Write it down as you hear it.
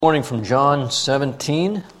Morning from John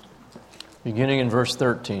 17, beginning in verse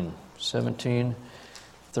 13. 17,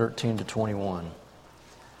 13 to 21.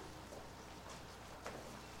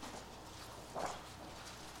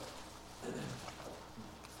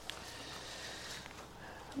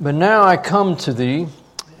 But now I come to thee,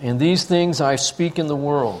 and these things I speak in the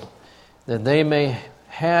world, that they may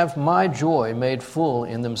have my joy made full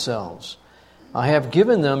in themselves. I have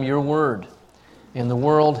given them your word, and the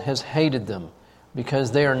world has hated them,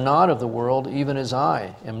 because they are not of the world, even as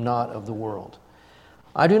I am not of the world.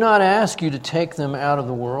 I do not ask you to take them out of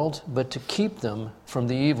the world, but to keep them from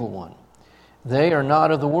the evil one. They are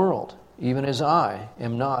not of the world, even as I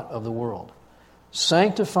am not of the world.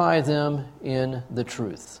 Sanctify them in the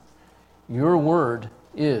truth. Your word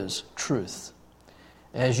is truth.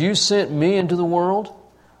 As you sent me into the world,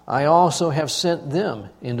 I also have sent them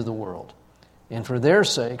into the world. And for their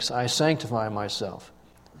sakes I sanctify myself,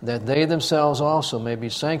 that they themselves also may be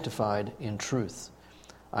sanctified in truth.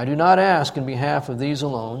 I do not ask in behalf of these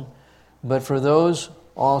alone, but for those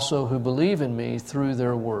also who believe in me through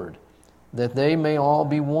their word, that they may all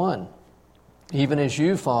be one, even as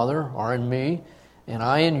you, Father, are in me, and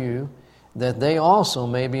I in you, that they also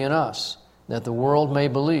may be in us, that the world may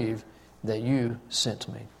believe that you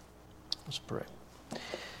sent me. Let's pray.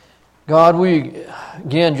 God, we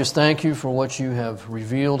again just thank you for what you have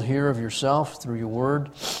revealed here of yourself through your word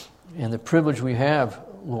and the privilege we have,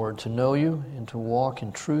 Lord, to know you and to walk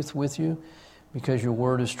in truth with you because your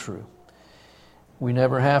word is true. We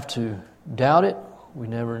never have to doubt it. We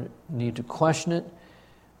never need to question it.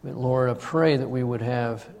 But Lord, I pray that we would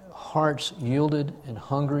have hearts yielded and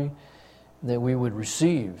hungry, that we would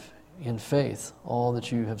receive in faith all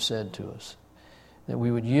that you have said to us, that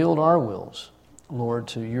we would yield our wills, Lord,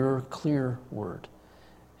 to your clear word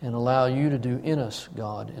and allow you to do in us,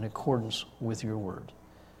 God, in accordance with your word.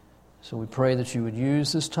 So we pray that you would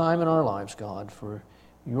use this time in our lives, God, for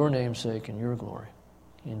your name's sake and your glory.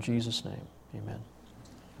 In Jesus' name, amen.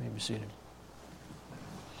 You may be seated.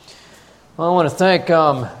 Well, I want to thank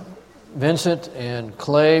Vincent and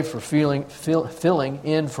Clay for filling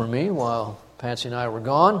in for me while Patsy and I were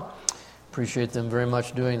gone. Appreciate them very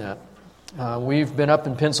much doing that. We've been up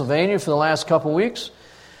in Pennsylvania for the last couple weeks.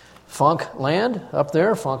 Funk land up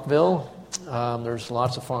there, Funkville. There's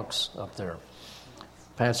lots of funks up there.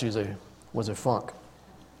 Patsy was a funk,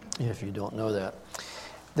 if you don't know that.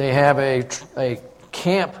 They have a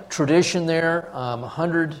camp tradition there,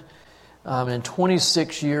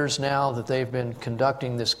 126 years now that they've been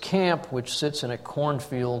conducting this camp, which sits in a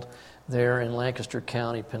cornfield there in Lancaster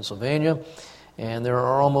County, Pennsylvania. And there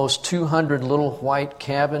are almost 200 little white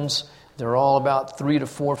cabins. They're all about 3 to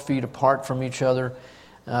 4 feet apart from each other.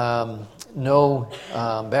 No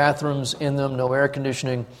bathrooms in them, no air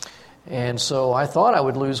conditioning. And so I thought I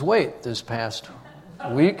would lose weight this past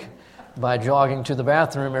week by jogging to the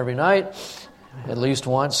bathroom every night, at least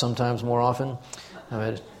once, sometimes more often.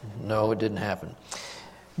 No, it didn't happen.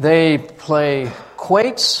 They play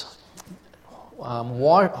quoits.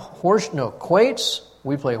 Quoits.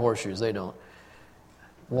 We play horseshoes. They don't.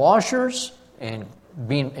 Washers and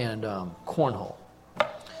cornhole.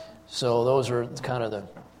 So those are kind of the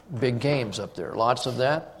big games up there. Lots of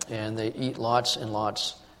that, and they eat lots and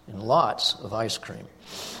lots and lots of ice cream.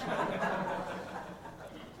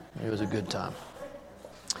 It was a good time.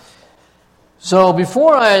 So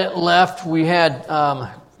before I left, we had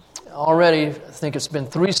already, I think it's been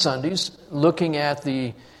 3 Sundays, looking at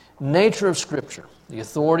the nature of Scripture, the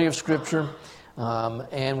authority of Scripture,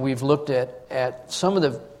 and we've looked at some of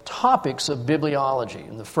the topics of bibliology.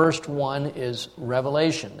 And the first one is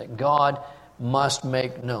revelation, that God must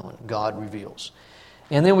make known, God reveals.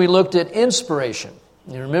 And then we looked at inspiration.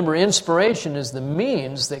 You remember, inspiration is the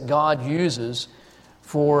means that God uses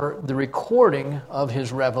for the recording of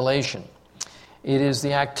His revelation. It is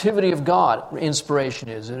the activity of God, inspiration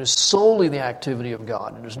is. It is solely the activity of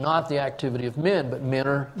God. It is not the activity of men, but men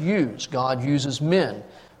are used. God uses men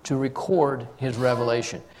to record His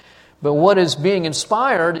revelation. But what is being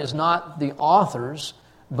inspired is not the authors,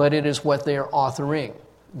 but it is what they are authoring.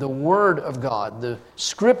 The Word of God, the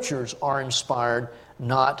Scriptures are inspired,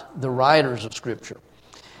 not the writers of Scripture.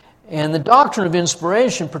 And the doctrine of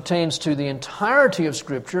inspiration pertains to the entirety of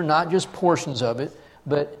Scripture, not just portions of it,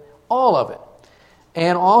 but all of it.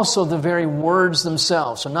 And also the very words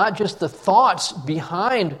themselves. So not just the thoughts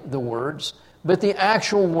behind the words, but the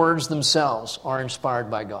actual words themselves are inspired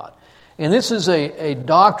by God. And this is a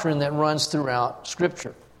doctrine that runs throughout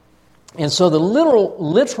Scripture. And so the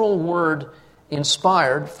literal word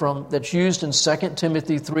inspired that's used in 2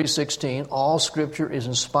 Timothy 3:16, all Scripture is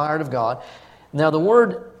inspired of God. Now the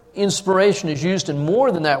word inspiration is used in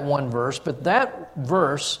more than that one verse, but that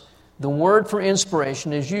verse, the word for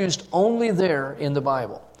inspiration, is used only there in the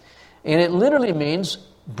Bible. And it literally means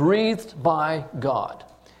breathed by God.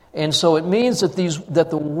 And so it means that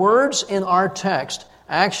the words in our text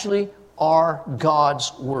actually are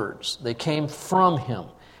God's words. They came from Him,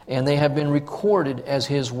 and they have been recorded as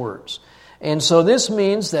His words. And so this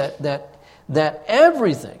means that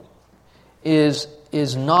everything is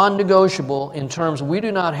non-negotiable in terms we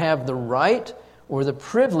do not have the right or the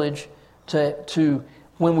privilege to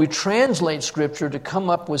when we translate Scripture, to come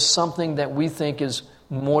up with something that we think is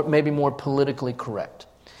maybe more politically correct.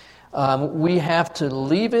 We have to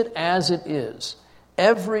leave it as it is.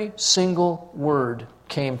 Every single word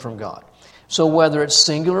came from God. So whether it's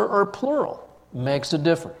singular or plural makes a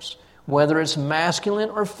difference. Whether it's masculine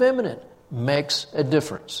or feminine makes a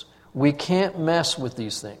difference. We can't mess with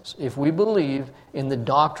these things if we believe in the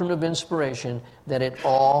doctrine of inspiration that it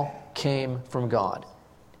all came from God.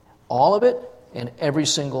 All of it and every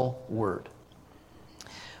single word.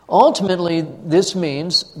 Ultimately, this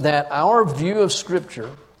means that our view of Scripture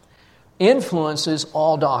influences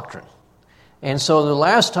all doctrine. And so the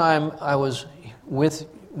last time I was with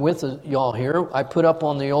y'all here, I put up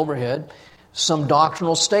on the overhead some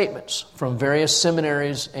doctrinal statements from various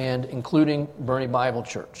seminaries and including Bernie Bible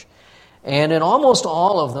Church. And in almost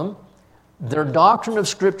all of them, their doctrine of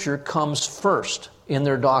Scripture comes first in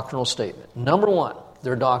their doctrinal statement. Number one,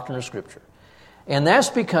 their doctrine of Scripture. And that's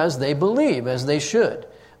because they believe, as they should,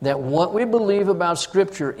 that what we believe about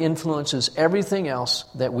Scripture influences everything else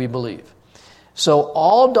that we believe. So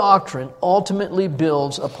all doctrine ultimately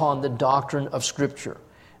builds upon the doctrine of Scripture.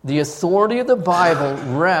 The authority of the Bible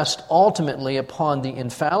rests ultimately upon the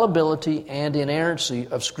infallibility and inerrancy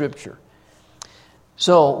of Scripture.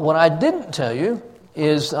 So what I didn't tell you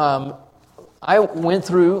is I went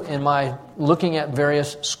through in my looking at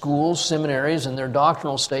various schools, seminaries, and their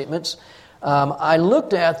doctrinal statements. I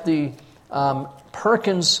looked at the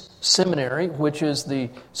Perkins Seminary, which is the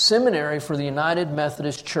seminary for the United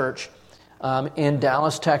Methodist Church in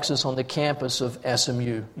Dallas, Texas, on the campus of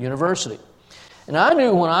SMU University. And I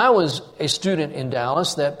knew when I was a student in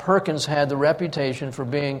Dallas that Perkins had the reputation for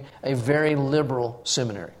being a very liberal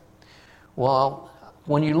seminary. Well,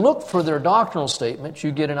 when you look for their doctrinal statements,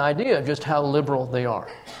 you get an idea of just how liberal they are.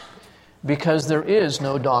 Because there is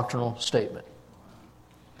no doctrinal statement.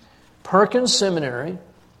 Perkins Seminary,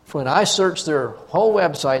 when I searched their whole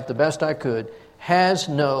website the best I could, has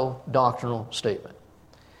no doctrinal statement.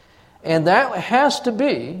 And that has to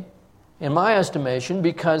be, in my estimation,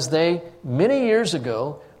 because they, many years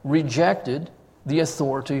ago, rejected the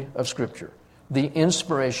authority of Scripture, the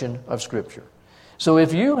inspiration of Scripture. So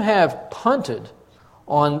if you have punted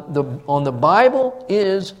on the Bible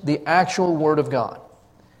is the actual Word of God,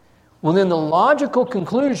 well then the logical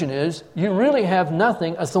conclusion is you really have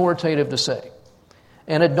nothing authoritative to say.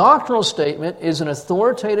 And a doctrinal statement is an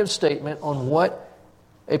authoritative statement on what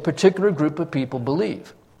a particular group of people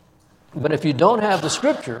believe. But if you don't have the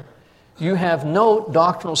Scripture, you have no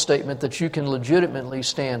doctrinal statement that you can legitimately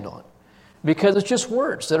stand on. Because it's just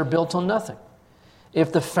words that are built on nothing.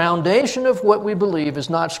 If the foundation of what we believe is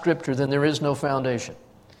not Scripture, then there is no foundation.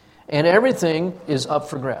 And everything is up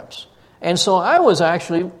for grabs. And so I was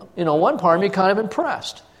actually, one part of me kind of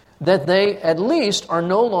impressed that they at least are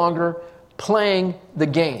no longer playing the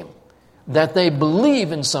game, that they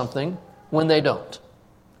believe in something when they don't.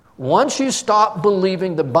 Once you stop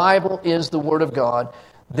believing the Bible is the Word of God,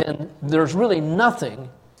 then there's really nothing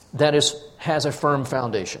that has a firm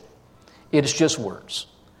foundation. It's just words.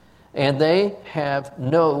 And they have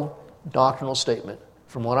no doctrinal statement.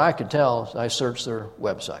 From what I could tell as I searched their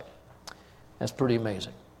website. That's pretty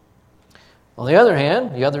amazing. On the other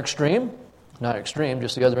hand, the other extreme, not extreme,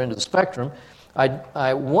 just the other end of the spectrum,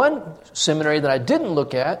 one seminary that I didn't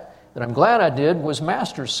look at, that I'm glad I did, was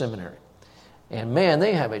Master's Seminary. And man,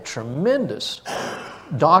 they have a tremendous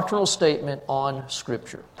doctrinal statement on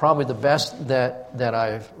Scripture. Probably the best that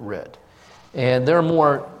I've read. And they're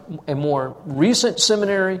a more recent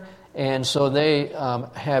seminary, and so they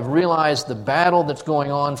have realized the battle that's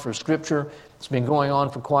going on for Scripture. It's been going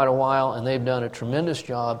on for quite a while, and they've done a tremendous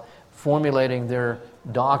job formulating their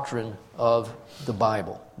doctrine of the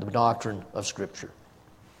Bible, the doctrine of Scripture.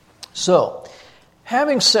 So,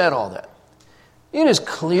 having said all that, it is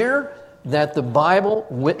clear that the Bible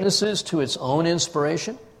witnesses to its own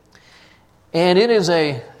inspiration, and it is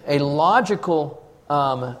a logical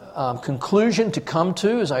conclusion to come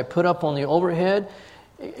to, as I put up on the overhead.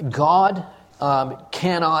 God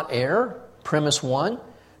cannot err, premise one.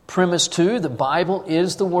 Premise two, the Bible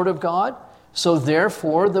is the Word of God, so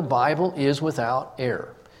therefore the Bible is without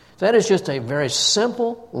error. That is just a very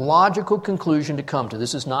simple, logical conclusion to come to.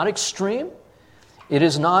 This is not extreme. It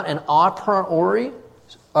is not an a priori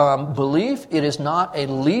belief. It is not a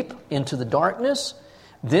leap into the darkness.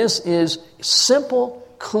 This is simple,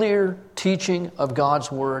 clear teaching of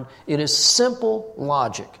God's Word. It is simple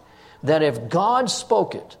logic that if God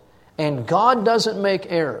spoke it and God doesn't make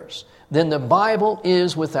errors, then the Bible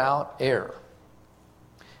is without error.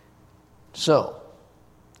 So,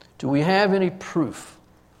 do we have any proof,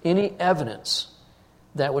 any evidence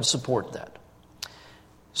that would support that?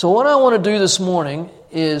 So what I want to do this morning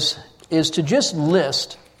is to just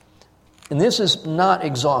list, and this is not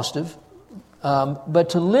exhaustive,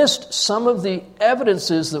 but to list some of the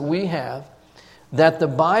evidences that we have that the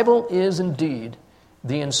Bible is indeed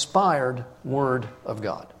the inspired Word of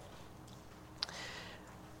God.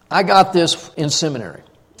 I got this in seminary,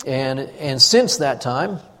 and since that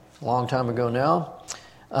time, a long time ago now,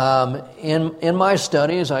 in my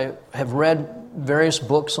studies, I have read various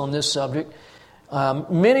books on this subject.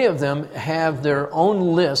 Many of them have their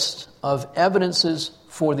own list of evidences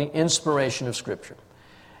for the inspiration of Scripture.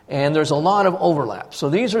 And there's a lot of overlap. So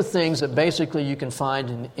these are things that basically you can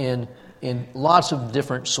find in lots of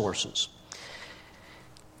different sources.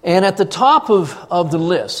 And at the top of the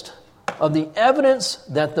list of the evidence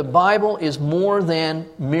that the Bible is more than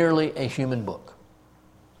merely a human book.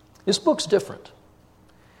 This book's different.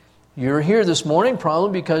 You're here this morning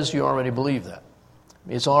probably because you already believe that.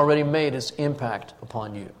 It's already made its impact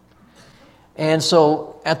upon you. And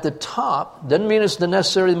so at the top, doesn't mean it's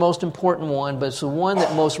necessarily the most important one, but it's the one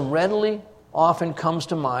that most readily often comes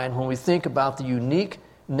to mind when we think about the unique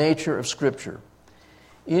nature of Scripture,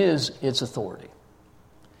 is its authority.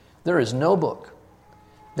 There is no book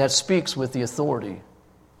that speaks with the authority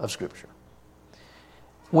of Scripture.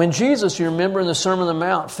 When Jesus, you remember in the Sermon on the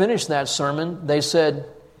Mount, finished that sermon, they said,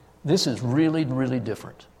 this is really, really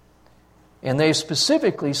different. And they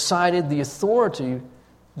specifically cited the authority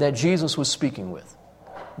that Jesus was speaking with.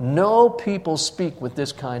 No people speak with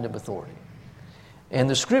this kind of authority. And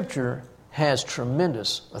the Scripture has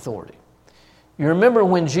tremendous authority. You remember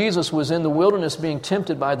when Jesus was in the wilderness being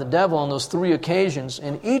tempted by the devil on those 3 occasions,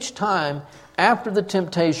 and each time after the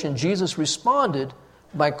temptation, Jesus responded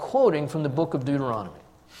by quoting from the book of Deuteronomy.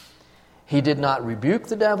 He did not rebuke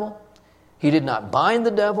the devil. He did not bind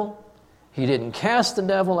the devil. He didn't cast the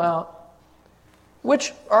devil out,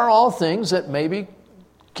 which are all things that maybe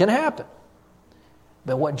can happen.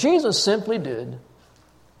 But what Jesus simply did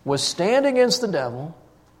was stand against the devil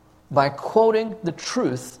by quoting the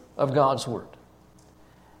truth of God's Word.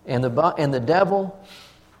 And the devil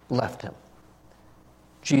left him.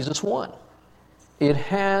 Jesus won. It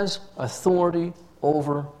has authority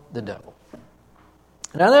over the devil.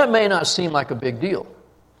 Now that may not seem like a big deal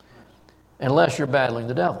unless you're battling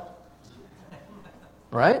the devil.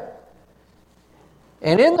 Right?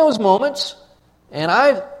 And in those moments, and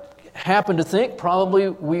I happen to think probably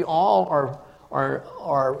we all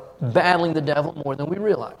are battling the devil more than we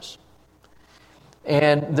realize.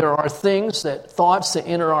 And there are thoughts that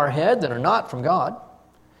enter our head that are not from God.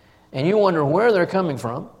 And you wonder where they're coming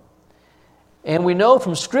from. And we know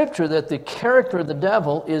from Scripture that the character of the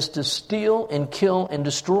devil is to steal and kill and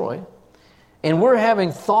destroy. And we're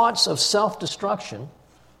having thoughts of self-destruction.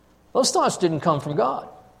 Those thoughts didn't come from God.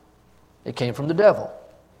 It came from the devil.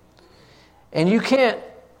 And you can't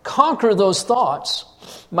conquer those thoughts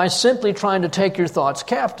by simply trying to take your thoughts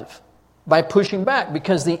captive, by pushing back,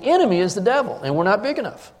 because the enemy is the devil, and we're not big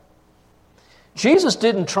enough. Jesus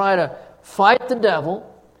didn't try to fight the devil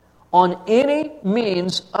on any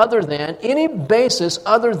means other than, any basis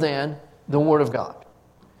other than the Word of God.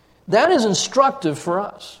 That is instructive for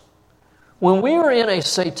us. When we are in a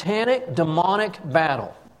satanic, demonic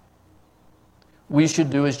battle, we should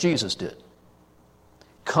do as Jesus did.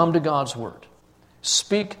 Come to God's Word.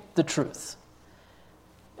 Speak the truth.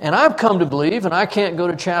 And I've come to believe, and I can't go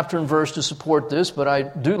to chapter and verse to support this, but I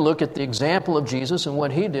do look at the example of Jesus and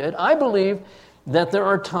what He did. I believe that there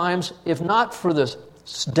are times, if not for the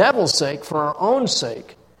devil's sake, for our own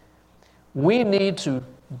sake, we need to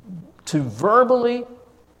verbally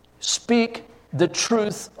speak the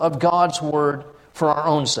truth of God's Word for our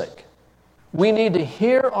own sake. We need to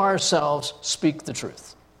hear ourselves speak the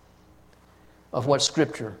truth of what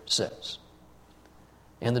Scripture says.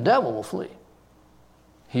 And the devil will flee.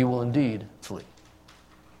 He will indeed flee.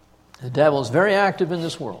 The devil is very active in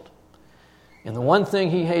this world. And the one thing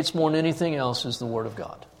he hates more than anything else is the Word of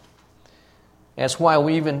God. That's why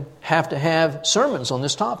we even have to have sermons on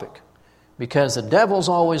this topic. Because the devil's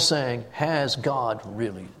always saying, has God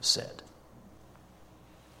really said?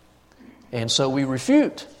 And so we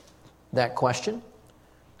refute that question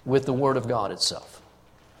with the Word of God itself.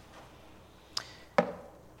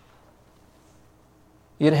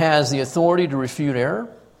 It has the authority to refute error,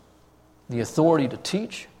 the authority to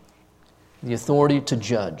teach, the authority to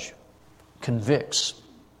judge, convicts,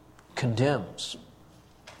 condemns.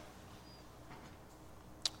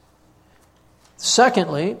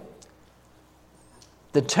 Secondly,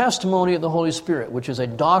 the testimony of the Holy Spirit, which is a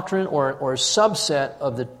doctrine or a subset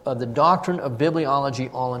of the doctrine of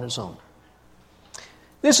bibliology all on its own.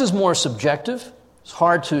 This is more subjective. It's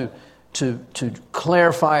hard to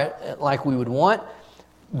clarify it like we would want,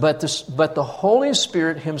 but the Holy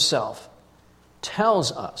Spirit Himself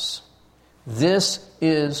tells us this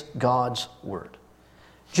is God's Word.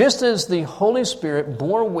 Just as the Holy Spirit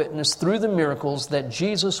bore witness through the miracles that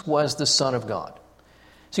Jesus was the Son of God.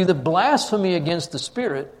 See, the blasphemy against the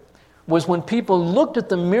Spirit was when people looked at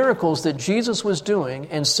the miracles that Jesus was doing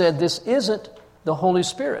and said, this isn't the Holy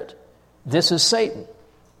Spirit. This is Satan.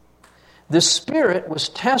 The Spirit was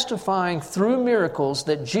testifying through miracles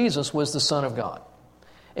that Jesus was the Son of God.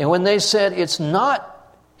 And when they said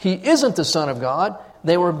He isn't the Son of God,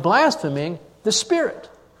 they were blaspheming the Spirit.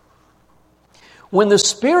 When the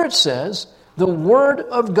Spirit says, the Word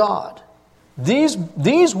of God,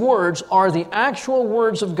 these words are the actual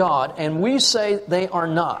words of God, and we say they are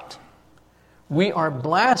not, we are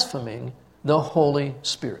blaspheming the Holy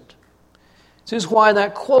Spirit. This is why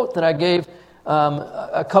that quote that I gave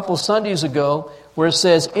a couple Sundays ago, where it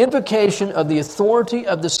says, invocation of the authority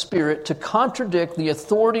of the Spirit to contradict the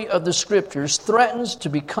authority of the Scriptures threatens to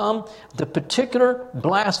become the particular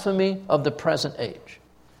blasphemy of the present age.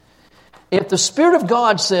 If the Spirit of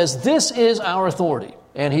God says this is our authority,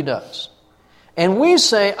 and He does, and we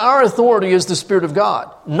say our authority is the Spirit of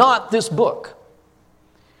God, not this book,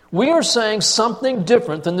 we are saying something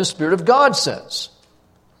different than the Spirit of God says.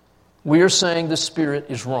 We are saying the Spirit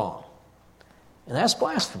is wrong. And that's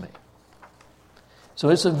blasphemy. So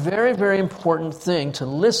it's a very, very important thing to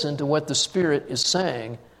listen to what the Spirit is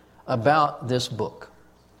saying about this book.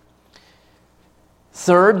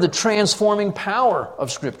 Third, the transforming power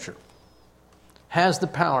of Scripture has the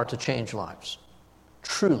power to change lives.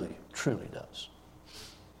 Truly, truly does.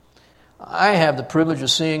 I have the privilege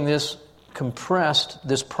of seeing this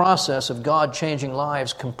process of God changing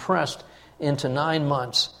lives compressed into 9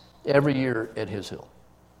 months every year at His Hill.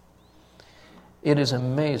 It is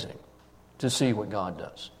amazing to see what God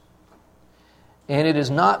does. And it is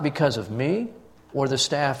not because of me or the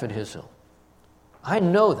staff at His Hill. I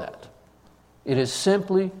know that. It is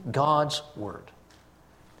simply God's Word.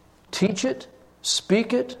 Teach it,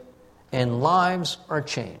 speak it, and lives are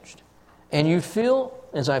changed. And you feel,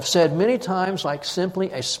 as I've said many times, like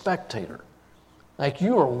simply a spectator. Like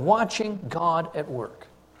you are watching God at work.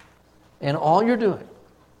 And all you're doing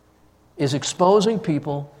is exposing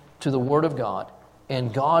people to the Word of God,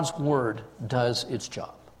 and God's Word does its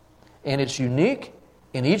job. And it's unique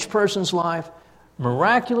in each person's life,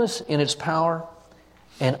 miraculous in its power,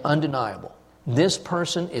 and undeniable. This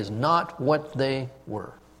person is not what they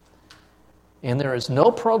were. And there is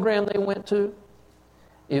no program they went to.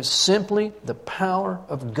 It's simply the power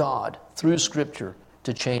of God through Scripture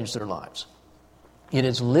to change their lives. It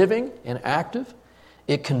is living and active.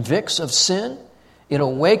 It convicts of sin. It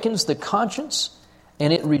awakens the conscience.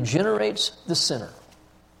 And it regenerates the sinner.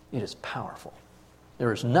 It is powerful.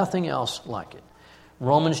 There is nothing else like it.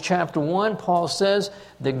 Romans chapter 1, Paul says,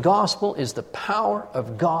 the gospel is the power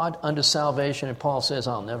of God unto salvation. And Paul says,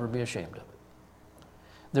 I'll never be ashamed of it.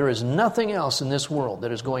 There is nothing else in this world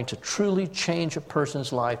that is going to truly change a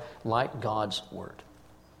person's life like God's Word.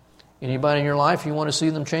 Anybody in your life you want to see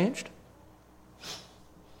them changed?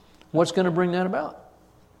 What's going to bring that about?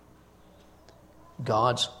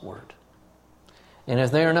 God's Word. And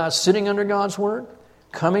if they are not sitting under God's Word,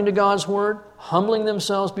 coming to God's Word, humbling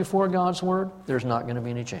themselves before God's Word, there's not going to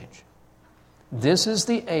be any change. This is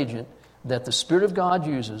the agent that the Spirit of God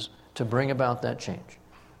uses to bring about that change.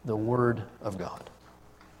 The Word of God.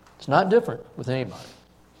 It's not different with anybody.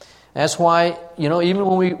 That's why, even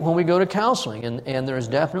when we go to counseling, and there is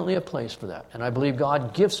definitely a place for that. And I believe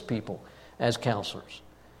God gifts people as counselors.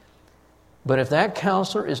 But if that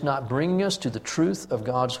counselor is not bringing us to the truth of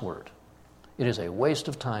God's Word, it is a waste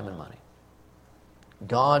of time and money.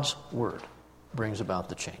 God's Word brings about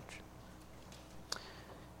the change.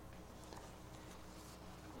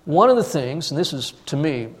 One of the things, and this is, to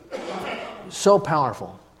me, so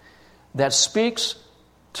powerful, that speaks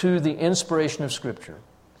to the inspiration of Scripture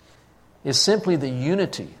is simply the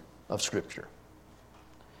unity of Scripture.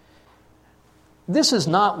 This is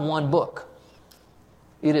not one book.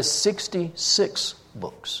 It is 66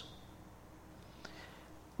 books.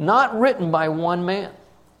 Not written by one man,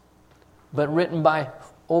 but written by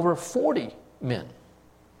over 40 men.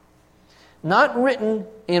 Not written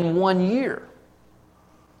in 1 year,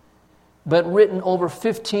 but written over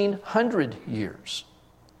 1,500 years.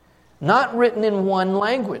 Not written in one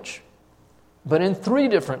language, but in 3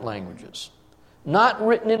 different languages. Not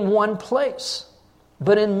written in one place,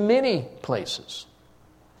 but in many places.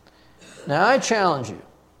 Now I challenge you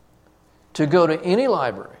to go to any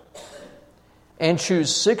library and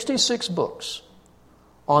choose 66 books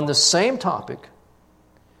on the same topic,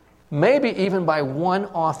 maybe even by one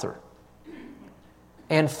author,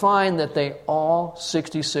 and find that they all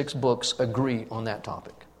 66 books agree on that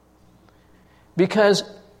topic. Because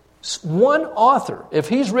one author, if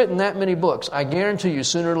he's written that many books, I guarantee you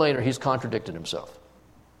sooner or later he's contradicted himself.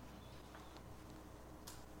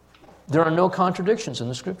 There are no contradictions in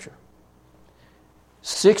the Scripture.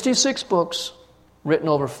 66 books written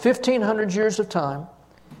over 1,500 years of time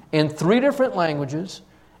in 3 different languages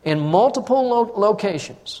in multiple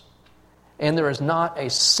locations, and there is not a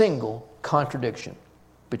single contradiction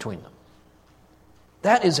between them.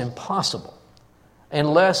 That is impossible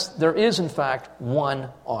unless there is in fact one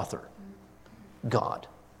author, God,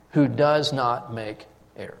 who does not make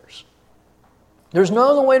errors. There's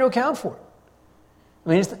no other way to account for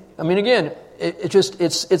it. I mean, again,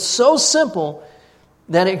 it's so simple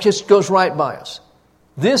that it just goes right by us.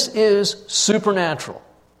 This is supernatural.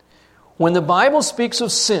 When the Bible speaks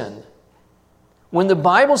of sin, when the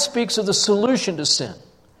Bible speaks of the solution to sin,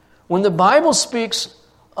 when the Bible speaks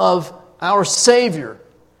of our Savior,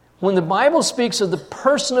 when the Bible speaks of the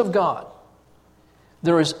person of God,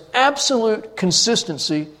 there is absolute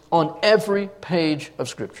consistency on every page of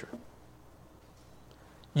Scripture.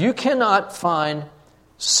 You cannot find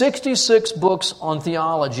 66 books on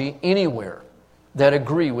theology anywhere that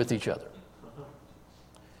agree with each other.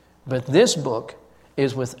 But this book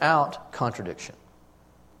is without contradiction.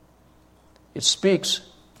 It speaks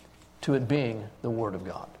to it being the Word of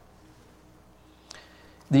God.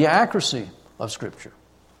 The accuracy of Scripture.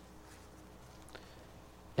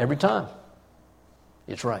 Every time,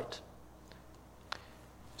 it's right.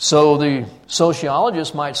 So the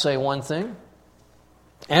sociologist might say one thing,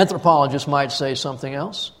 anthropologist might say something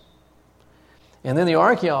else, and then the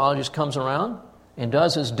archaeologist comes around and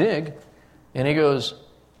does his dig, and he goes,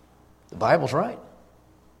 the Bible's right,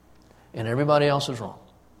 and everybody else is wrong.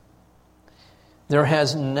 There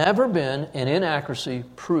has never been an inaccuracy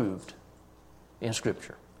proved in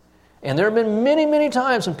Scripture. And there have been many, many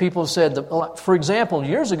times when people said, for example,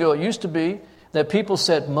 years ago it used to be that people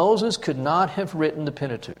said Moses could not have written the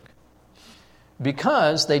Pentateuch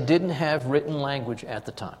because they didn't have written language at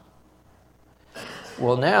the time.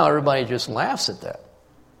 Well, now everybody just laughs at that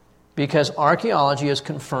because archaeology has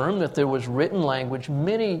confirmed that there was written language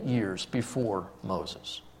many years before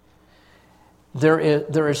Moses. There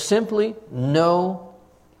is simply no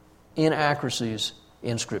inaccuracies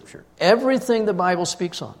in Scripture. Everything the Bible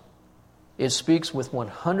speaks on, it speaks with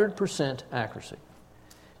 100% accuracy.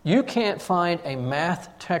 You can't find a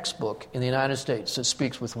math textbook in the United States that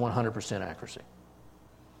speaks with 100% accuracy.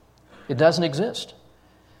 It doesn't exist.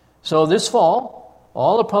 So this fall,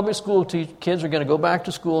 all the public school kids are going to go back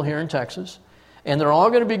to school here in Texas, and they're all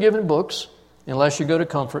going to be given books, unless you go to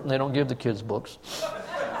Comfort and they don't give the kids books.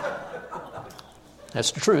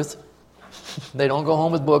 That's the truth. They don't go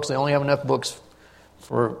home with books. They only have enough books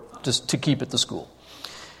for just to keep at the school.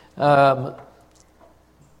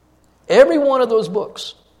 Every one of those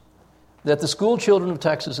books that the school children of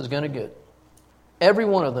Texas is going to get, every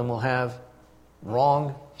one of them will have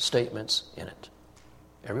wrong statements in it.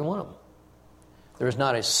 Every one of them. There is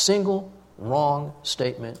not a single wrong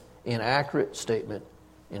statement, inaccurate statement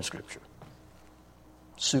in Scripture.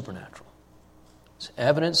 Supernatural. It's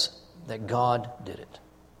evidence that God did it.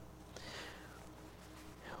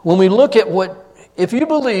 When we look at if you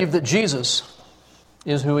believe that Jesus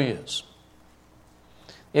is who He is,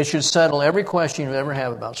 it should settle every question you ever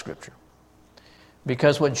have about Scripture.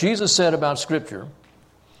 Because what Jesus said about Scripture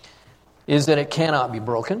is that it cannot be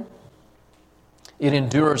broken. It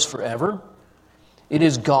endures forever. It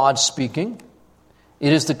is God speaking.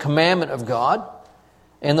 It is the commandment of God.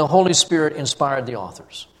 And the Holy Spirit inspired the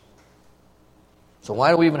authors. So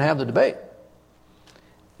why do we even have the debate?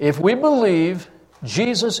 If we believe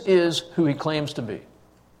Jesus is who He claims to be,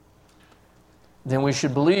 then we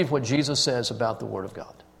should believe what Jesus says about the Word of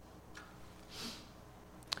God.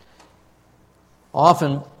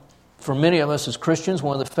 Often, for many of us as Christians,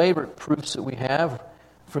 one of the favorite proofs that we have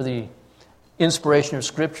for the inspiration of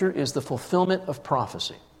Scripture is the fulfillment of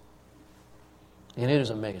prophecy. And it is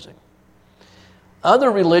amazing.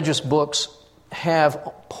 Other religious books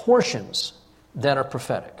have portions that are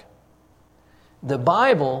prophetic. The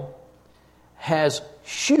Bible has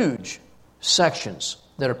huge sections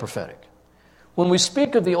that are prophetic. When we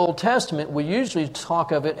speak of the Old Testament, we usually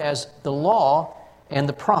talk of it as the law and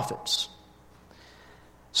the prophets.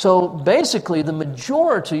 So basically, the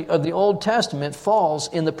majority of the Old Testament falls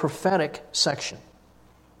in the prophetic section.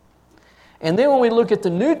 And then when we look at the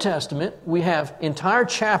New Testament, we have entire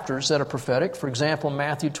chapters that are prophetic. For example,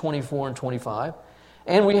 Matthew 24 and 25.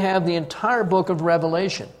 And we have the entire book of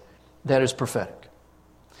Revelation that is prophetic.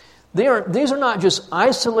 These are not just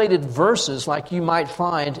isolated verses like you might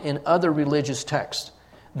find in other religious texts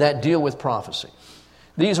that deal with prophecy.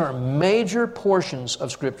 These are major portions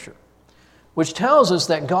of Scripture, which tells us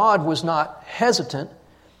that God was not hesitant.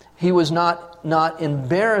 He was not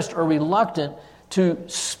embarrassed or reluctant to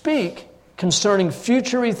speak concerning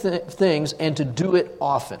future things and to do it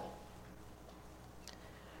often.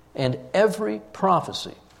 And every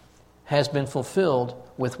prophecy has been fulfilled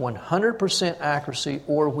with 100% accuracy,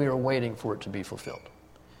 or we are waiting for it to be fulfilled.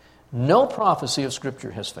 No prophecy of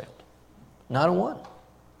Scripture has failed. Not a one.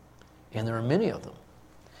 And there are many of them.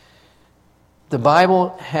 The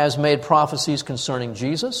Bible has made prophecies concerning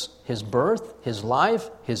Jesus, His birth, His life,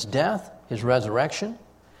 His death, His resurrection,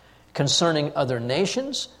 concerning other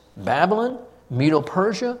nations, Babylon,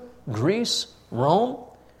 Medo-Persia, Greece, Rome,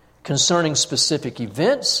 concerning specific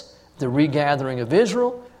events, the regathering of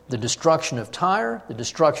Israel, the destruction of Tyre, the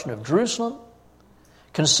destruction of Jerusalem,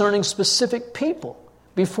 concerning specific people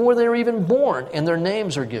before they're even born and their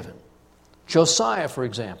names are given. Josiah, for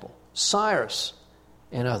example, Cyrus,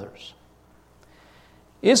 and others.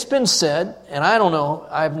 It's been said, and I don't know,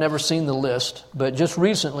 I've never seen the list, but just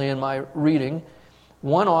recently in my reading,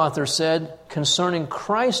 one author said concerning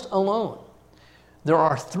Christ alone, there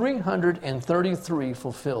are 333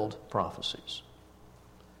 fulfilled prophecies.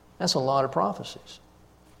 That's a lot of prophecies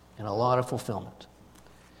and a lot of fulfillment.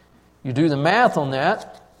 You do the math on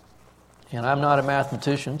that, and I'm not a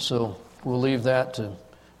mathematician, so we'll leave that to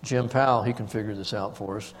Jim Powell. He can figure this out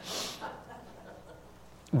for us.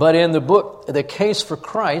 But in the book, The Case for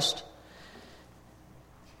Christ,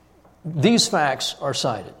 these facts are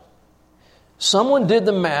cited. Someone did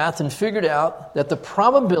the math and figured out that the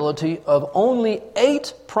probability of only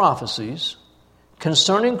 8 prophecies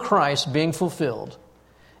concerning Christ being fulfilled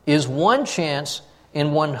is 1 chance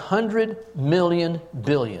in 100 million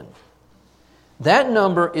billion. That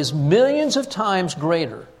number is millions of times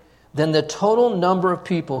greater than the total number of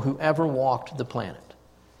people who ever walked the planet.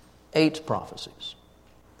 8 prophecies.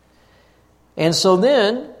 And so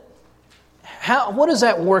then, what does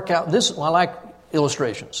that work out? I like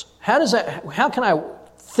illustrations. How can I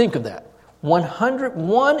think of that?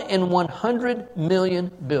 1 in 100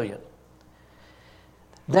 million billion.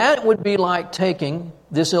 That would be like taking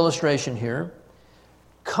this illustration here,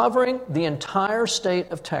 covering the entire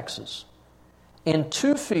state of Texas in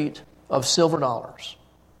 2 feet of silver dollars,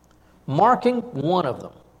 marking one of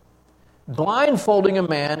them, blindfolding a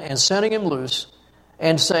man and setting him loose,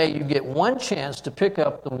 and say you get 1 chance to pick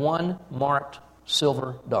up the 1 marked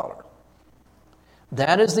silver dollar.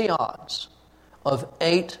 That is the odds of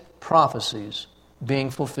 8 prophecies being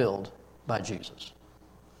fulfilled by Jesus.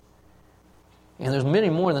 And there's many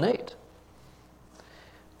more than 8.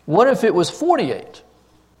 What if it was 48?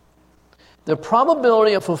 The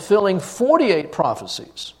probability of fulfilling 48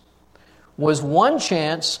 prophecies was 1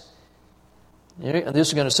 chance, this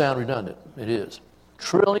is going to sound redundant, it is,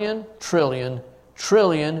 trillion, trillion,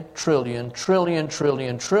 trillion, trillion, trillion,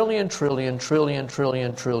 trillion, trillion, trillion, trillion,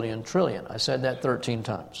 trillion, trillion, trillion. I said that 13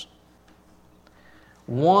 times.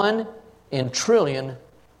 1 in trillion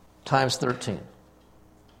times 13.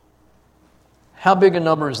 How big a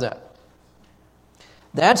number is that?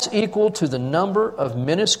 That's equal to the number of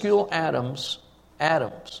minuscule atoms,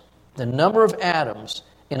 the number of atoms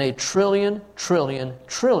in a trillion, trillion,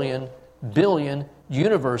 trillion, billion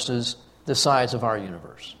universes the size of our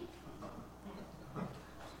universe.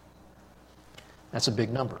 That's a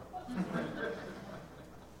big number.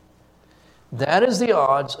 That is the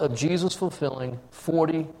odds of Jesus fulfilling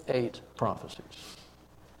 48 prophecies.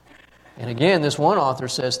 And again, this one author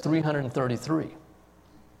says 333.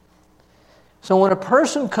 So when a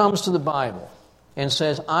person comes to the Bible and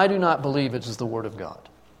says, I do not believe it is the Word of God,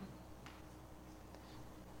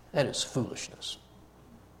 that is foolishness.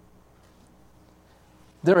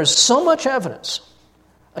 There is so much evidence.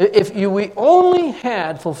 If we only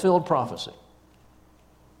had fulfilled prophecy,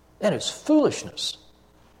 that is foolishness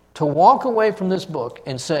to walk away from this book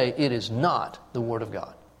and say it is not the Word of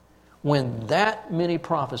God when that many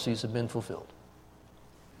prophecies have been fulfilled.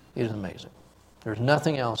 It is amazing. There's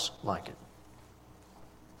nothing else like it.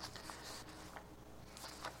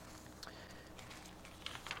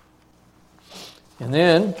 And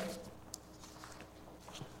then,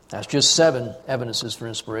 that's just 7 evidences for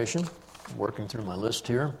inspiration. working through my list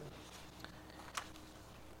here.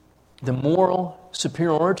 The moral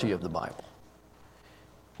superiority of the Bible.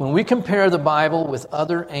 When we compare the Bible with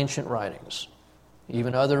other ancient writings,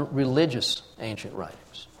 even other religious ancient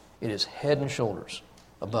writings, it is head and shoulders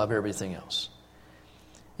above everything else.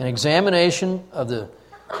 An examination of the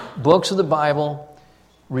books of the Bible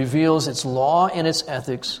reveals its law and its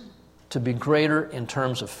ethics to be greater in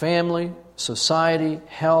terms of family, society,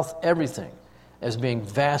 health, everything, as being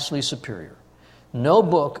vastly superior. No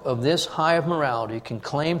book of this high of morality can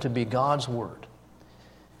claim to be God's Word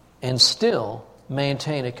and still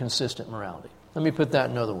maintain a consistent morality. Let me put that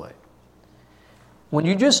another way. When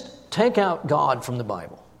you just take out God from the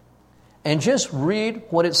Bible and just read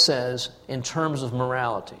what it says in terms of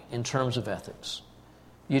morality, in terms of ethics,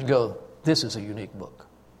 you'd go, this is a unique book.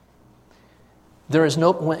 There is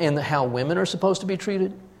no, in how women are supposed to be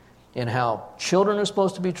treated, in how children are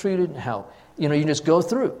supposed to be treated, how, you just go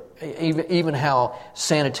through. Even how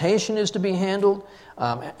sanitation is to be handled,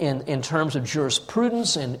 in terms of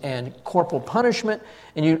jurisprudence and corporal punishment,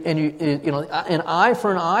 and an eye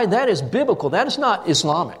for an eye, that is biblical. That is not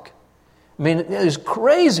Islamic. I mean, it is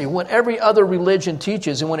crazy what every other religion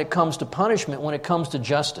teaches, and when it comes to punishment, when it comes to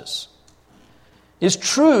justice. It's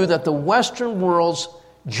true that the Western world's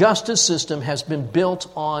justice system has been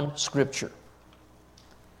built on Scripture.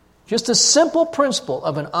 Just a simple principle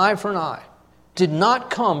of an eye for an eye did not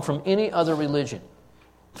come from any other religion.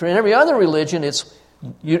 For in every other religion, it's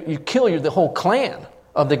you kill the whole clan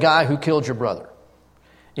of the guy who killed your brother.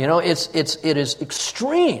 It is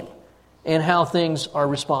extreme in how things are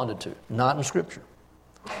responded to, not in Scripture.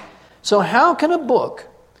 So how can a book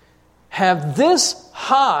have this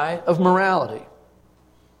high of morality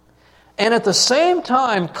and at the same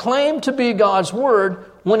time claim to be God's Word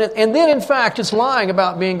and then in fact it's lying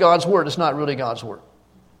about being God's Word? It's not really God's Word.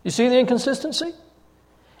 You see the inconsistency?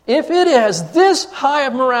 If it has this high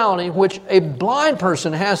of morality, which a blind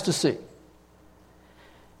person has to see,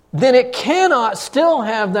 then it cannot still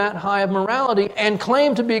have that high of morality and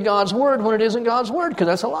claim to be God's Word when it isn't God's Word, because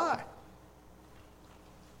that's a lie.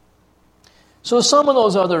 So some of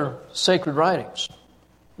those other sacred writings,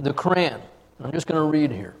 the Quran, I'm just going to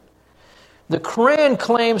read here. The Quran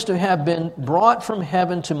claims to have been brought from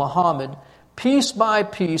heaven to Muhammad piece by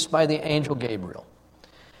the angel Gabriel.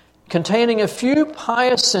 Containing a few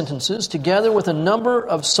pious sentences together with a number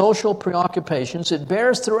of social preoccupations, it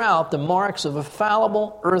bears throughout the marks of a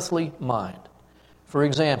fallible earthly mind. For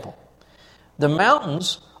example, the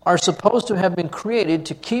mountains are supposed to have been created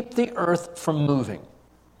to keep the earth from moving,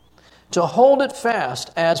 to hold it fast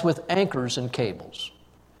as with anchors and cables.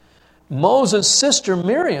 Moses' sister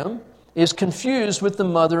Miriam is confused with the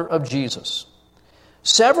mother of Jesus.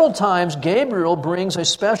 Several times Gabriel brings a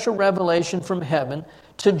special revelation from heaven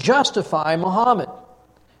to justify Muhammad,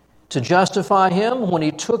 to justify him when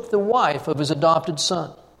he took the wife of his adopted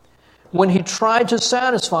son, when he tried to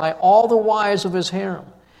satisfy all the wives of his harem,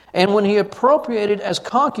 and when he appropriated as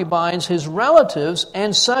concubines his relatives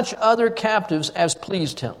and such other captives as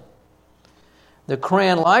pleased him. The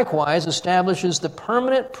Quran likewise establishes the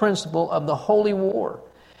permanent principle of the holy war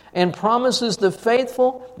and promises the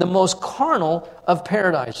faithful the most carnal of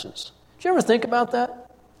paradises. Did you ever think about that?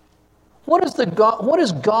 What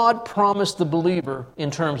does God promise the believer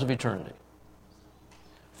in terms of eternity?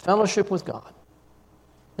 Fellowship with God.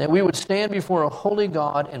 That we would stand before a holy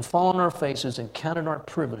God and fall on our faces and count it our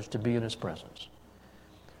privilege to be in His presence.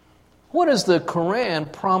 What does the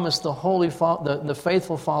Quran promise the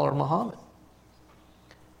faithful follower of Muhammad?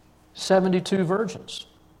 72 virgins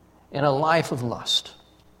and a life of lust.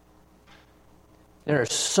 They are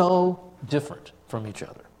so different from each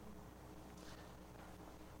other.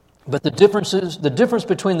 But the difference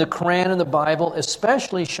between the Quran and the Bible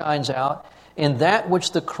especially shines out in that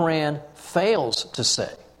which the Quran fails to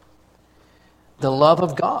say. The love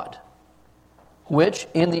of God, which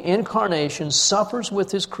in the incarnation suffers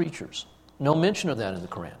with His creatures. No mention of that in the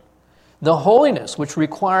Quran. The holiness, which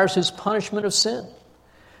requires His punishment of sin.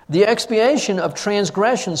 The expiation of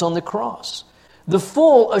transgressions on the cross. The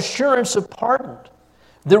full assurance of pardon.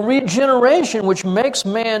 The regeneration which makes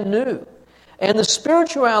man new. And the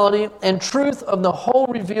spirituality and truth of the whole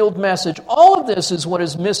revealed message. All of this is what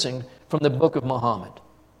is missing from the book of Muhammad.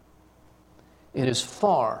 It is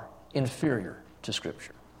far inferior to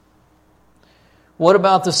Scripture. What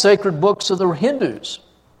about the sacred books of the Hindus,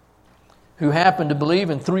 who happen to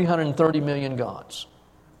believe in 330 million gods?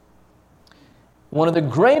 One of the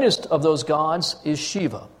greatest of those gods is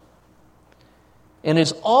Shiva, and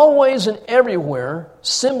is always and everywhere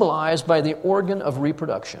symbolized by the organ of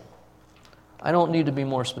reproduction. I don't need to be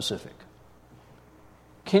more specific.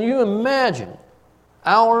 Can you imagine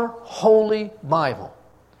our holy Bible,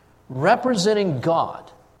 representing God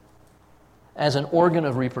as an organ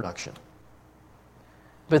of reproduction.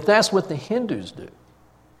 But that's what the Hindus do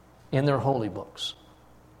in their holy books.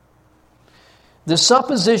 The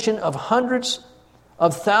supposition of hundreds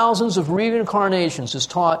of thousands of reincarnations is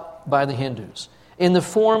taught by the Hindus in the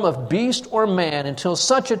form of beast or man until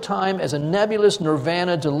such a time as a nebulous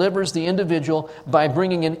nirvana delivers the individual by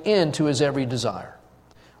bringing an end to his every desire.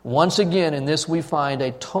 Once again, in this we find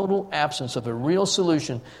a total absence of a real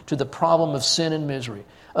solution to the problem of sin and misery,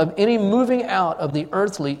 of any moving out of the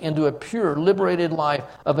earthly into a pure, liberated life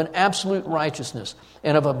of an absolute righteousness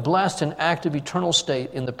and of a blessed and active eternal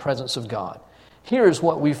state in the presence of God. Here's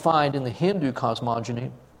what we find in the Hindu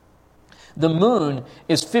cosmogony. The moon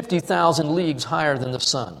is 50,000 leagues higher than the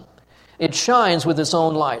sun. It shines with its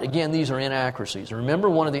own light. Again, these are inaccuracies. Remember,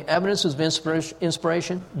 one of the evidences of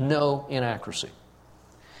inspiration? No inaccuracy.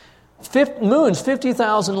 Moon's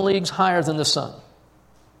 50,000 leagues higher than the sun.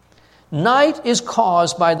 Night is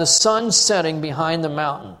caused by the sun setting behind the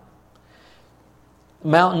mountain.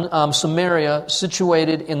 Samaria,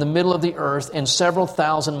 situated in the middle of the earth and several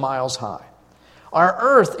thousand miles high. Our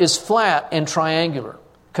earth is flat and triangular,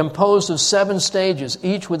 composed of 7 stages,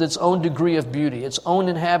 each with its own degree of beauty, its own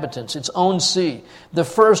inhabitants, its own sea. The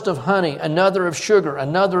first of honey, another of sugar,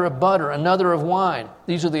 another of butter, another of wine.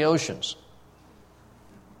 These are the oceans,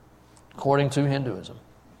 according to Hinduism.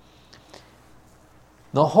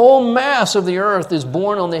 The whole mass of the earth is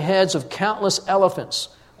borne on the heads of countless elephants,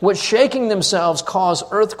 which shaking themselves cause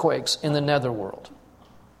earthquakes in the netherworld.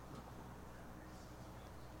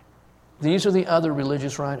 These are the other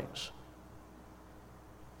religious writings.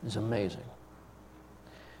 It's amazing.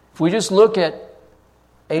 If we just look at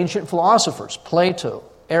ancient philosophers, Plato,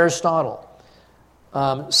 Aristotle,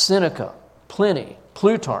 Seneca, Pliny,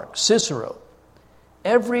 Plutarch, Cicero,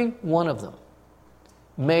 every one of them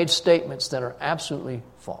made statements that are absolutely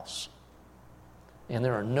false. And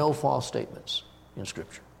there are no false statements in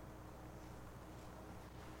Scripture.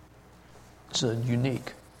 It's a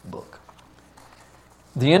unique book.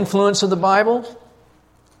 The influence of the Bible,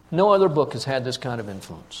 no other book has had this kind of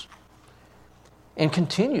influence and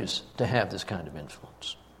continues to have this kind of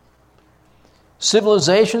influence.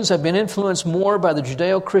 Civilizations have been influenced more by the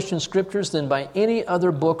Judeo-Christian scriptures than by any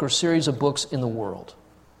other book or series of books in the world.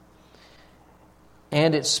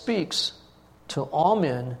 And it speaks to all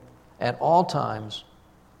men at all times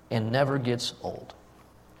and never gets old.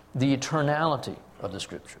 The eternality of the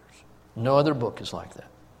scriptures. No other book is like that.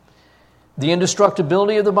 The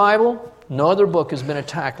indestructibility of the Bible, no other book has been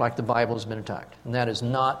attacked like the Bible has been attacked. And that is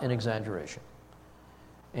not an exaggeration.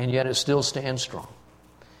 And yet it still stands strong.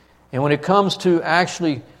 And when it comes to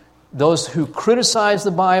actually those who criticize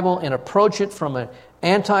the Bible and approach it from an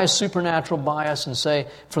anti-supernatural bias and say,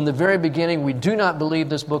 from the very beginning, we do not believe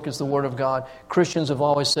this book is the Word of God, Christians have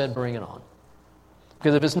always said, bring it on.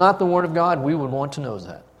 Because if it's not the Word of God, we would want to know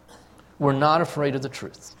that. We're not afraid of the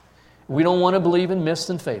truth. We don't want to believe in myths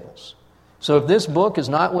and fables. So if this book is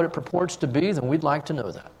not what it purports to be, then we'd like to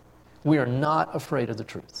know that. We are not afraid of the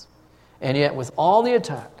truth. And yet, with all the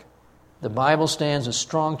attack, the Bible stands as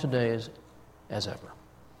strong today as ever.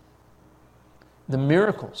 The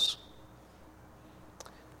miracles.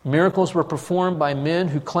 Miracles were performed by men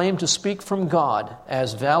who claimed to speak from God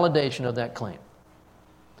as validation of that claim.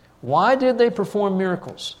 Why did they perform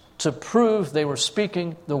miracles? To prove they were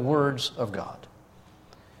speaking the words of God.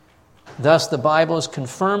 Thus, the Bible is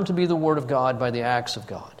confirmed to be the Word of God by the acts of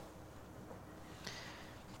God.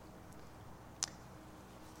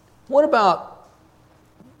 What about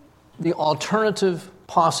the alternative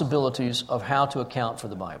possibilities of how to account for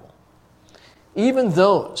the Bible? Even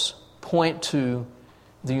those point to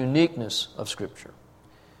the uniqueness of Scripture.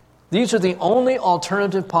 These are the only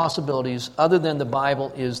alternative possibilities other than the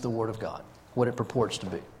Bible is the Word of God, what it purports to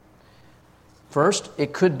be. First,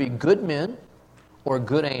 it could be good men or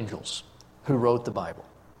good angels who wrote the Bible.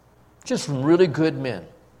 Just really good men.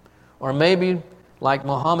 Or maybe, like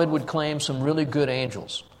Muhammad would claim, some really good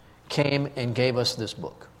angels came and gave us this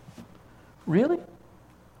book. Really?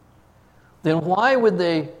 Then why would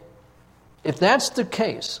they, if that's the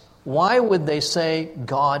case, why would they say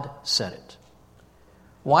God said it?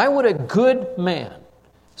 Why would a good man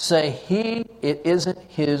say it isn't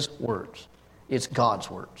his words? It's God's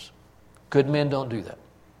words. Good men don't do that.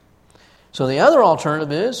 So the other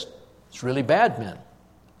alternative is, it's really bad men,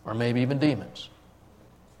 or maybe even demons.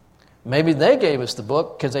 Maybe they gave us the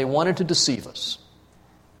book because they wanted to deceive us.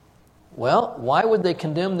 Well, why would they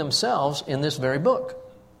condemn themselves in this very book?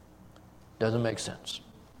 Doesn't make sense.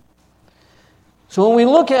 So when we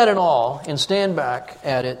look at it all and stand back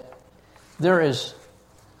at it, there is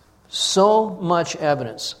so much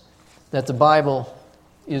evidence that the Bible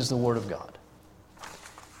is the Word of God.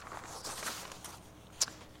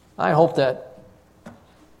 I hope that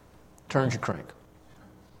turns your crank.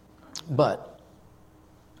 But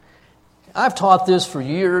I've taught this for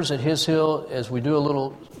years at His Hill as we do a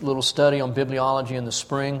little study on bibliology in the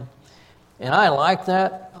spring. And I like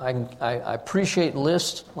that. I appreciate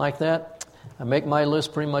lists like that. I make my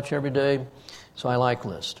list pretty much every day, so I like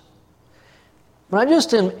lists. But I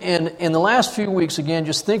just, in the last few weeks, again,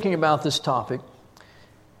 just thinking about this topic,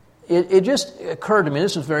 it just occurred to me,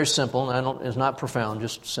 this is very simple, and it's not profound,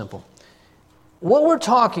 just simple. What we're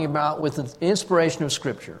talking about with the inspiration of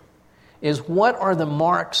Scripture is what are the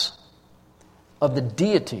marks of the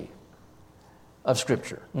deity of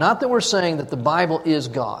Scripture. Not that we're saying that the Bible is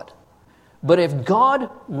God, but if God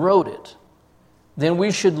wrote it, then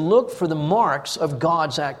we should look for the marks of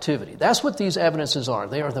God's activity. That's what these evidences are.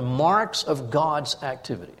 They are the marks of God's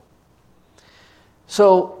activity.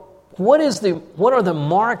 So, what are the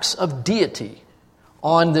marks of deity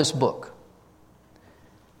on this book?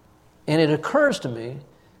 And it occurs to me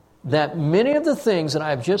that many of the things that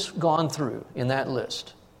I've just gone through in that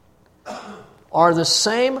list are the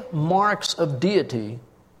same marks of deity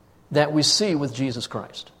that we see with Jesus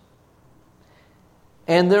Christ.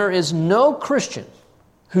 And there is no Christian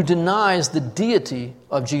who denies the deity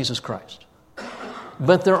of Jesus Christ.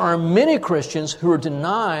 But there are many Christians who are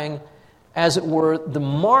denying, as it were, the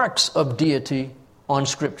marks of deity on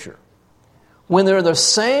Scripture, when they're the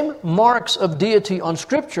same marks of deity on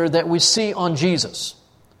Scripture that we see on Jesus.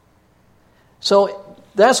 So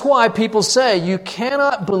that's why people say you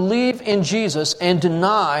cannot believe in Jesus and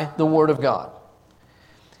deny the Word of God.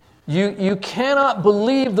 You cannot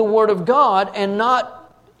believe the Word of God and not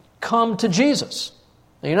come to Jesus.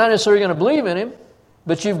 Now, you're not necessarily going to believe in Him,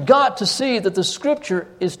 but you've got to see that the Scripture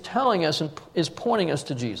is telling us and is pointing us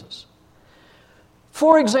to Jesus.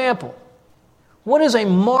 For example, what is a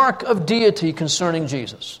mark of deity concerning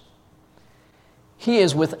Jesus? He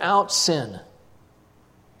is without sin,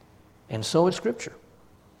 and so is Scripture.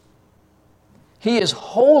 He is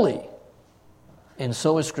holy, and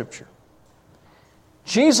so is Scripture.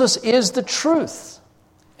 Jesus is the truth.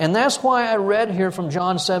 And that's why I read here from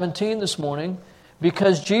John 17 this morning,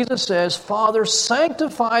 because Jesus says, Father,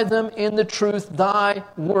 sanctify them in the truth. Thy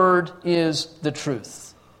word is the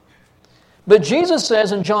truth. But Jesus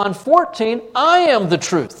says in John 14, I am the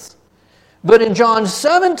truth. But in John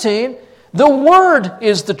 17, the word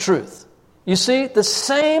is the truth. You see, the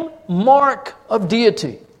same mark of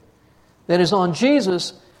deity that is on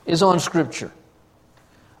Jesus is on Scripture.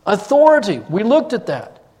 Authority, we looked at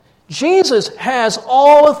that. Jesus has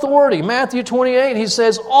all authority. Matthew 28, He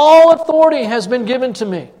says, all authority has been given to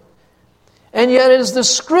me. And yet it is the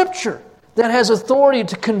Scripture that has authority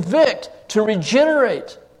to convict, to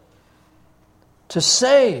regenerate, to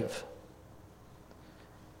save.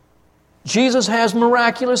 Jesus has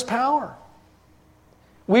miraculous power.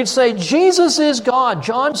 We'd say Jesus is God.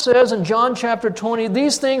 John says in John chapter 20,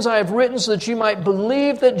 these things I have written so that you might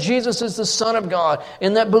believe that Jesus is the Son of God,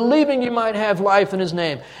 and that believing you might have life in His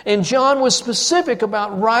name. And John was specific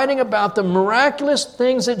about writing about the miraculous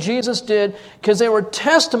things that Jesus did because they were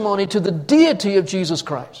testimony to the deity of Jesus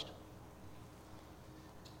Christ.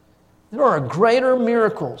 There are greater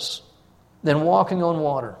miracles than walking on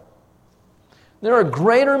water. There are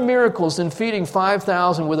greater miracles than feeding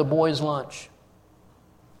 5,000 with a boy's lunch.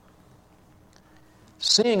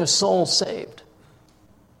 Seeing a soul saved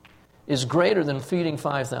is greater than feeding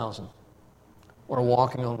 5,000 or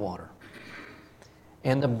walking on water.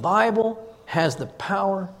 And the Bible has the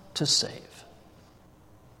power to save.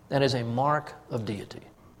 That is a mark of deity.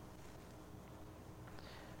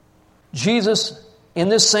 Jesus, in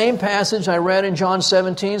this same passage I read in John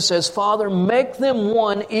 17, says, Father, make them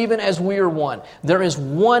one even as we are one. There is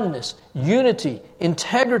oneness, unity,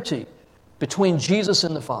 integrity between Jesus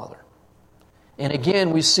and the Father. And again,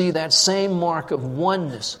 we see that same mark of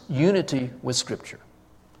oneness, unity with Scripture.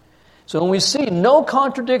 So when we see no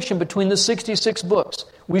contradiction between the 66 books,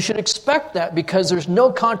 we should expect that because there's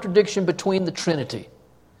no contradiction between the Trinity.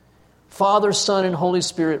 Father, Son, and Holy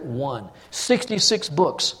Spirit, one. 66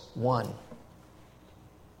 books, one.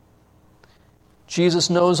 Jesus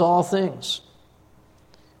knows all things.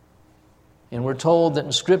 And we're told that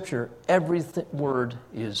in Scripture, every word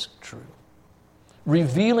is true.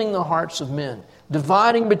 Revealing the hearts of men,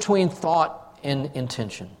 dividing between thought and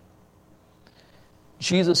intention.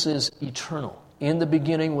 Jesus is eternal. In the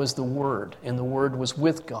beginning was the Word, and the Word was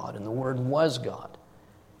with God, and the Word was God.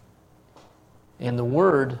 And the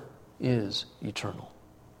Word is eternal.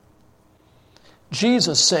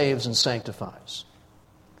 Jesus saves and sanctifies.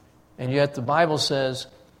 And yet the Bible says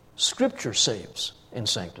Scripture saves and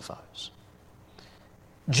sanctifies.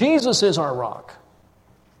 Jesus is our rock.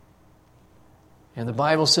 And the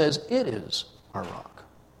Bible says it is our rock.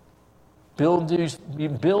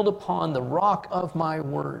 Build upon the rock of my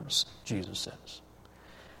words, Jesus says.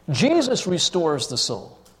 Jesus restores the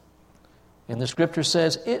soul. And the Scripture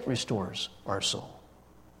says it restores our soul.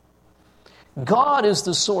 God is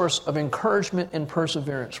the source of encouragement and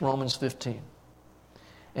perseverance, Romans 15.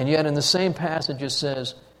 And yet in the same passage it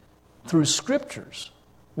says, through Scriptures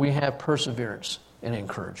we have perseverance and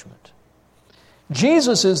encouragement.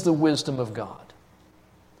 Jesus is the wisdom of God.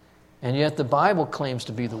 And yet the Bible claims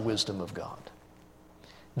to be the wisdom of God.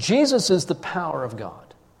 Jesus is the power of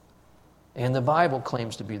God. And the Bible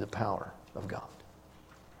claims to be the power of God.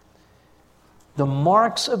 The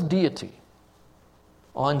marks of deity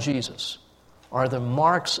on Jesus are the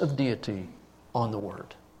marks of deity on the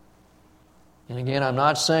Word. And again, I'm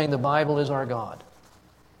not saying the Bible is our God.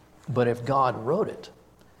 But if God wrote it,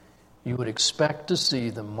 you would expect to see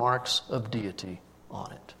the marks of deity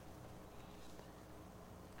on it.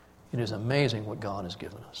 It is amazing what God has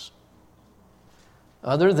given us.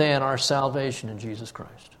 Other than our salvation in Jesus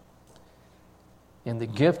Christ and the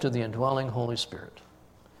gift of the indwelling Holy Spirit,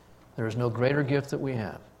 there is no greater gift that we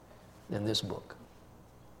have than this book.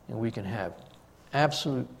 And we can have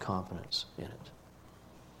absolute confidence in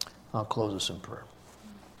it. I'll close us in prayer.